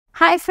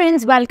Hi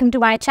friends, welcome to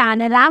my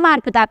channel. I'm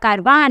Arpita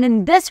Karwa and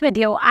in this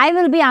video, I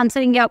will be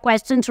answering your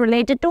questions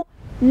related to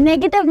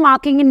negative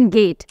marking in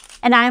GATE.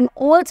 And I am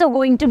also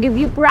going to give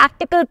you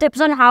practical tips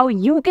on how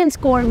you can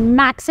score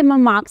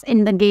maximum marks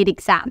in the GATE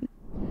exam.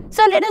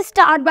 So let us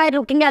start by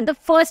looking at the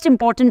first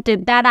important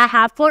tip that I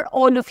have for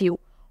all of you,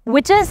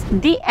 which is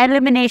the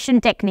elimination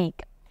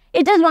technique.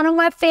 It is one of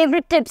my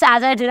favorite tips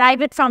as I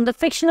derive it from the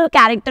fictional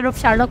character of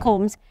Sherlock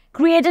Holmes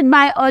created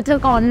by Arthur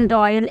Conan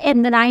Doyle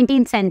in the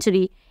 19th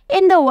century.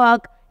 In the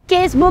work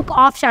Casebook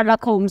of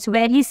Sherlock Holmes,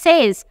 where he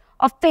says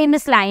a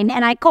famous line,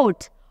 and I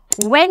quote,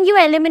 "When you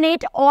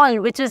eliminate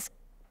all which is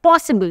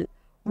possible,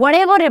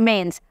 whatever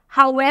remains,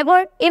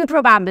 however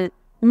improbable,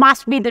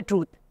 must be the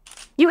truth."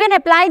 You can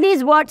apply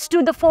these words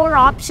to the 4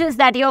 options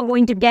that you are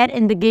going to get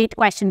in the GATE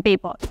question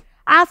paper.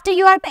 After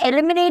you have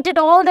eliminated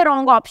all the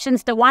wrong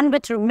options, the one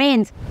which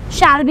remains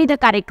shall be the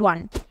correct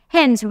one.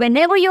 Hence,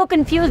 whenever you are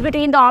confused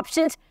between the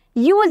options,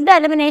 use the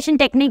elimination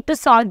technique to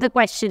solve the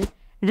question.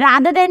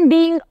 Rather than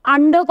being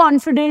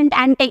underconfident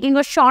and taking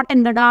a shot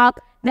in the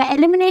dark, the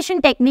elimination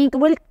technique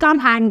will come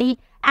handy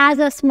as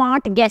a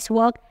smart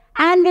guesswork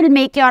and will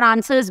make your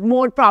answers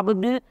more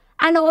probable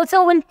and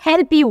also will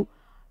help you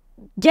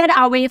get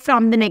away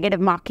from the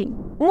negative marking.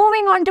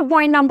 Moving on to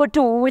point number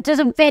 2, which is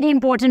a very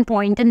important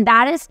point, and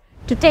that is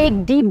to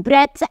take deep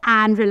breaths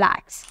and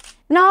relax.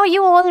 Now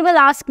you all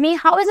will ask me,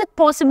 how is it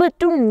possible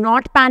to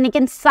not panic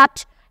in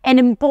such an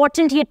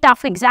important yet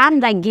tough exam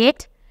like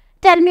GATE?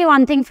 Tell me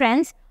one thing,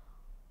 friends.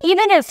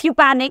 Even if you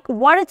panic,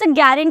 what is the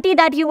guarantee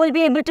that you will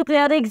be able to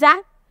clear the exam?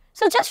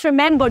 So just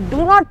remember, do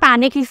not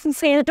panic if you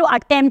fail to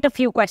attempt a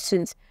few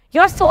questions.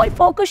 Your sole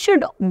focus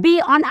should be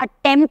on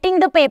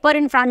attempting the paper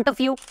in front of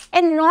you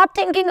and not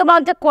thinking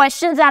about the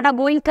questions that are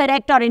going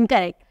correct or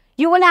incorrect.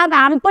 You will have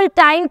ample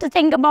time to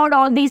think about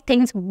all these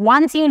things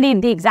once you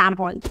leave the exam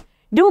hall.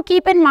 Do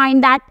keep in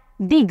mind that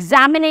the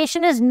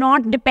examination is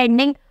not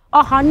depending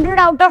 100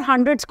 out of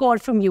 100 score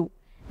from you.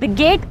 The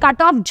GATE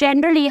cutoff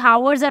generally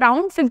hovers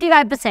around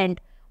 55%.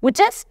 which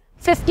is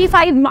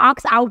 55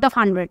 marks out of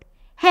 100.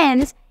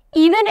 Hence,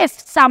 even if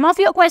some of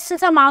your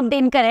questions are marked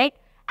incorrect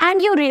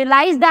and you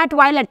realize that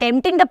while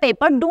attempting the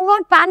paper, do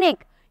not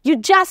panic. You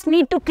just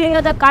need to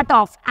clear the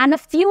cutoff and a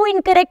few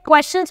incorrect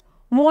questions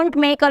won't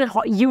make a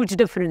huge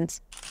difference.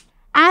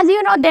 As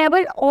you know, there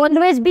will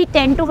always be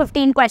 10 to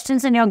 15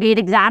 questions in your GATE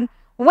exam,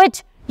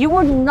 which you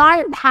would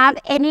not have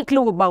any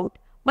clue about.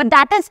 But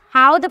that is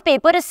how the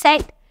paper is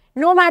set.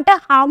 No matter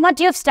how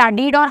much you have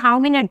studied or how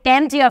many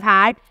attempts you have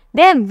had,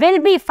 there will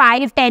be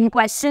 5-10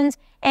 questions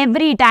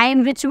every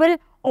time which will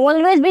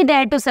always be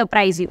there to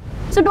surprise you.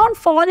 So don't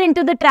fall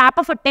into the trap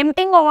of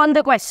attempting all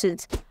the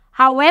questions.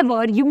 However,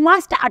 you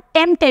must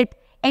attempt it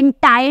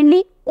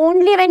entirely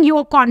only when you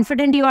are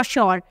confident, you are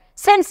sure,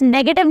 since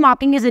negative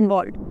marking is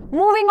involved.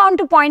 Moving on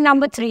to point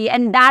number 3,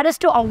 and that is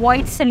to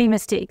avoid silly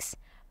mistakes.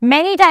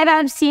 Many times I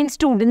have seen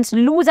students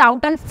lose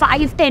out on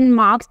 5-10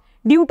 marks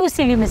due to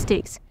silly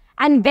mistakes.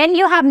 And when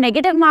you have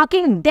negative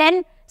marking,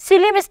 then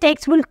silly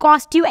mistakes will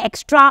cost you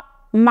extra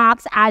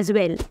marks as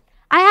well.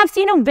 I have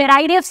seen a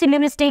variety of silly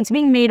mistakes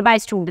being made by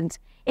students.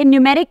 In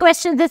numeric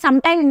questions, they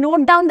sometimes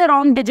note down the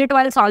wrong digit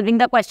while solving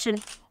the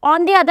question.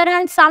 On the other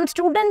hand, some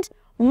students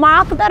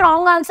mark the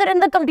wrong answer in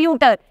the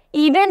computer,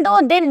 even though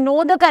they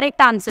know the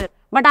correct answer.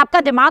 But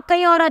आपका दिमाग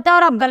कहीं और रहता है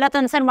और आप गलत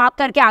answer mark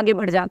करके आगे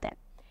बढ़ जाते हैं.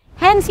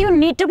 Hence, you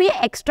need to be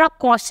extra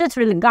cautious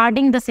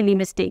regarding the silly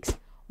mistakes.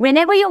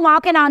 Whenever you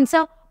mark an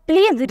answer,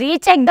 please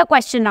recheck the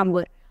question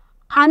number,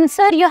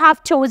 answer you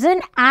have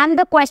chosen and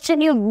the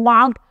question you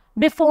marked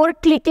before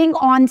clicking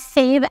on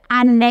save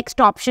and next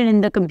option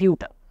in the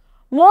computer.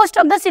 Most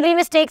of the silly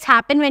mistakes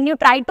happen when you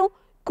try to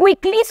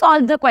quickly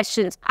solve the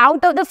questions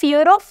out of the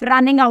fear of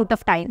running out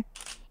of time.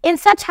 In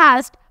such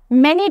haste,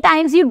 many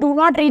times you do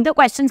not read the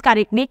questions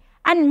correctly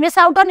and miss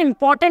out on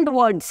important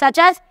words such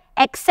as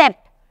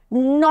except,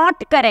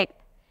 not correct.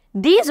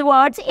 These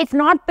words, if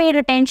not paid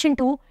attention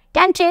to,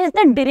 can change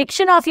the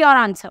direction of your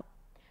answer.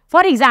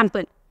 For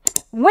example,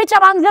 which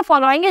amongst the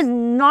following is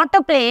not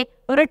a play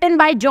written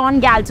by John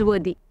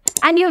Galsworthy?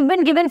 And you've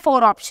been given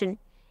 4 options.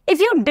 If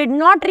you did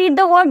not read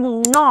the word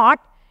not,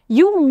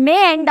 you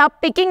may end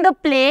up picking the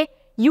play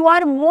you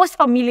are most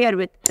familiar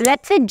with.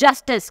 Let's say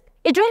Justice.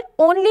 It will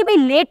only be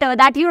later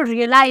that you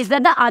realize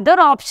that the other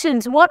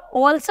options were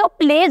also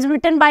plays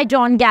written by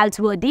John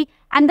Galsworthy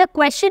and the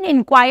question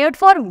inquired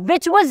for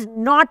which was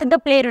not the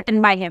play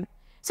written by him.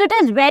 So it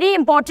is very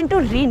important to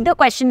read the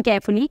question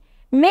carefully.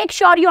 Make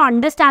sure you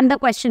understand the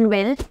question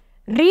well.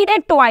 Read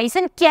it twice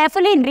and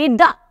carefully read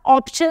the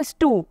options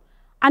too.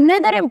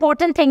 Another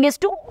important thing is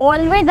to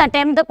always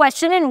attempt the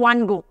question in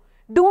one go.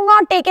 Do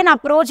not take an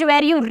approach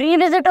where you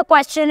revisit a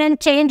question and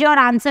change your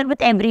answer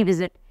with every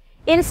visit.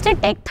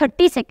 Instead, take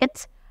 30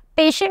 seconds,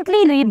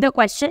 patiently read the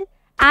question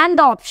and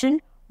the option,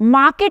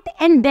 mark it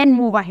and then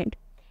move ahead.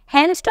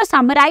 Hence, to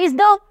summarize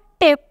the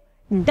tip,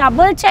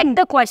 double check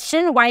the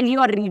question while you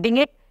are reading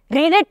it.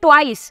 Read it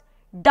twice.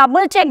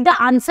 Double check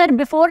the answer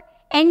before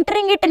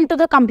entering it into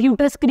the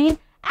computer screen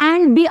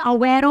and be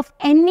aware of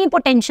any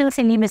potential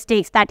silly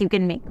mistakes that you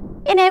can make.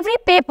 In every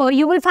paper,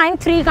 you will find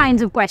 3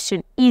 kinds of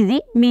questions: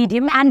 easy,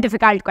 medium, and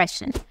difficult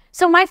questions.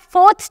 So my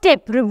 4th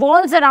step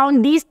revolves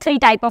around these 3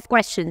 types of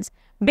questions,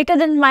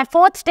 because in my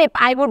 4th step,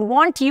 I would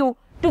want you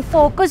to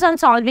focus on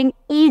solving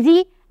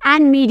easy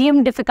and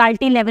medium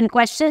difficulty level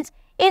questions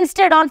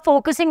instead of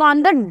focusing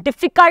on the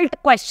difficult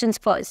questions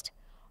first.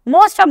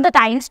 Most of the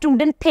time,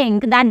 students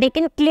think that they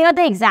can clear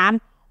the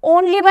exam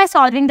only by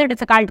solving the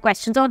difficult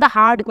questions or the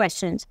hard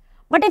questions.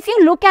 But if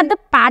you look at the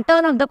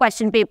pattern of the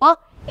question paper,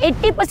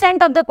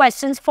 80% of the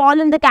questions fall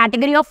in the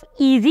category of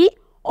easy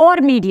or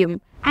medium,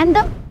 and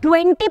the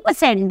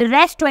 20%, the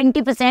rest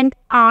 20%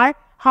 are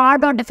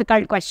hard or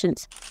difficult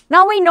questions.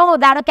 Now we know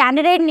that a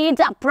candidate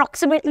needs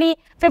approximately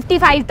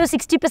 55 to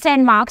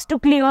 60% marks to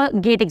clear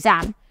GATE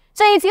exam.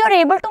 So if you are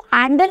able to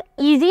handle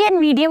easy and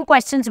medium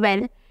questions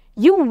well,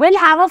 you will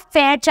have a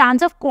fair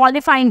chance of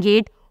qualifying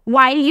GATE,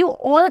 while you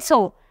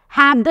also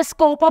have the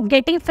scope of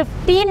getting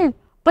 15%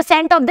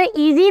 of the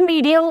easy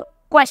medium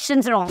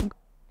questions wrong.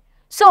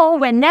 So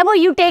whenever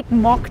you take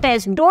mock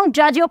tests, don't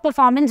judge your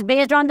performance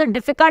based on the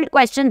difficult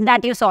questions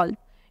that you solve.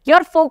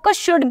 Your focus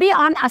should be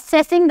on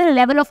assessing the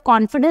level of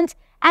confidence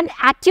and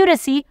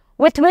accuracy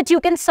with which you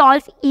can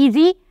solve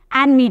easy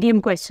and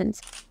medium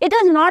questions. It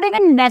is not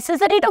even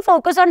necessary to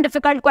focus on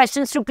difficult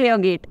questions to clear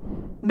GATE.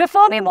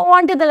 Before we move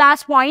on to the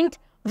last point,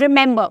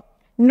 remember,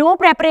 no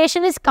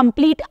preparation is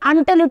complete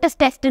until it is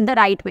tested the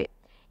right way.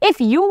 If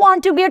you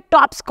want to be a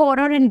top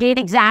scorer in GATE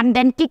exam,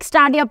 then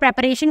kickstart your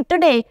preparation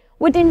today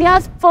with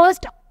India's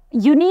first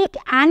unique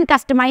and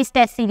customized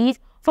test series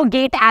for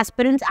GATE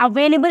aspirants,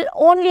 available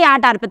only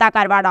at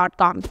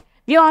arpitakarwa.com.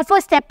 We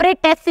offer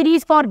separate test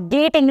series for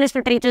GATE English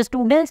Literature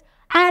students,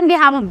 and we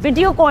have a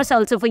video course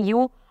also for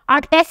you.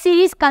 Our test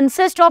series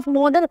consists of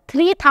more than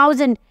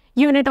 3,000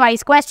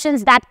 unit-wise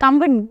questions that come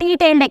with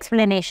detailed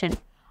explanation.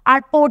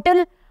 Our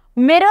portal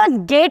mirrors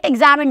GATE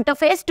exam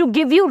interface to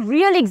give you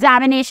real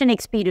examination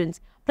experience.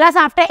 Plus,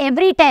 after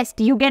every test,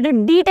 you get a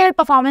detailed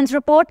performance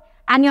report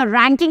and your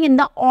ranking in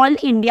the All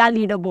India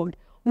leaderboard,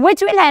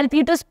 which will help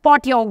you to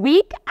spot your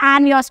weak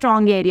and your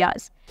strong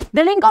areas.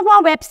 The link of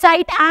our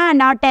website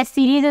and our test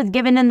series is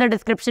given in the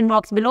description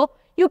box below.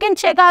 You can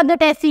check out the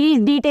test series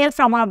details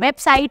from our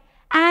website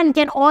and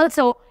can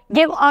also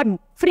give a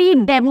free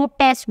demo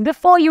test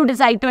before you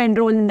decide to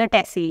enroll in the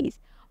test series.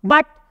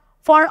 But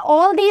for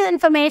all these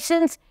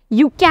informations,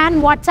 you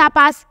can WhatsApp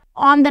us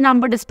on the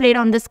number displayed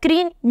on the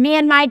screen. Me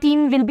and my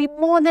team will be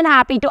more than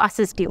happy to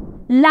assist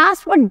you.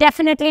 Last but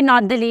definitely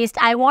not the least,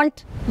 I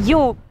want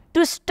you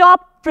to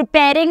stop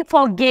preparing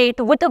for GATE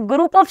with a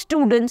group of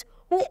students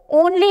who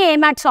only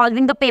aim at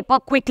solving the paper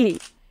quickly.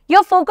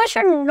 Your focus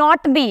should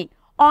not be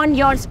on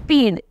your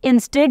speed.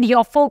 Instead,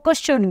 your focus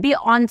should be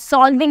on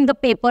solving the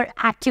paper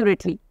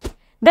accurately.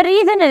 The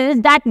reason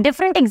is that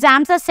different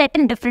exams are set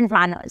in different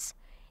manners.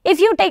 If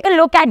you take a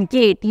look at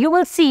GATE, you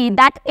will see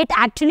that it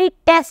actually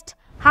tests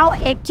how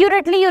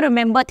accurately you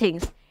remember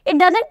things. It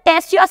doesn't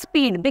test your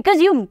speed because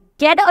you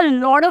get a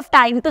lot of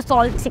time to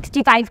solve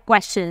 65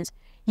 questions.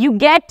 You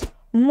get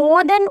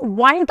more than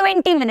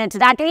 120 minutes,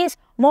 that is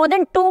more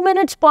than 2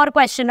 minutes per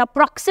question,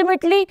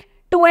 approximately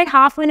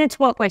 2.5 minutes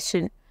per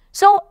question.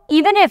 So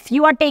even if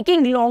you are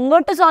taking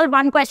longer to solve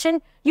one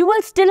question, you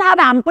will still have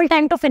ample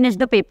time to finish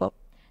the paper.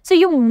 So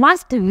you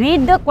must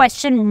read the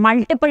question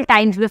multiple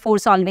times before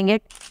solving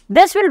it.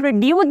 This will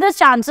reduce the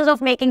chances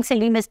of making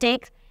silly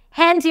mistakes.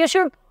 Hence, you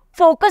should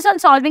focus on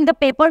solving the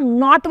paper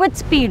not with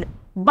speed,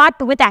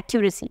 but with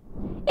accuracy.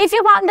 If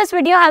you found this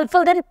video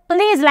helpful, then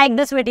please like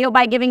this video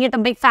by giving it a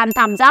big fan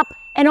thumbs up,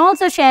 and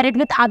also share it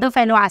with other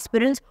fellow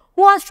aspirants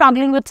who are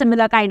struggling with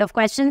similar kind of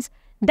questions.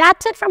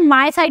 That's it from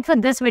my side for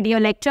this video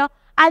lecture.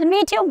 I'll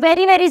meet you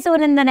very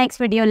soon in the next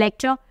video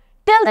lecture.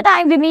 Till the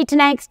time we meet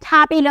next,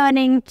 happy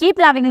learning, keep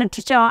loving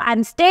literature,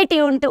 and stay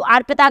tuned to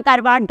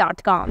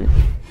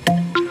arpitakarwa.com.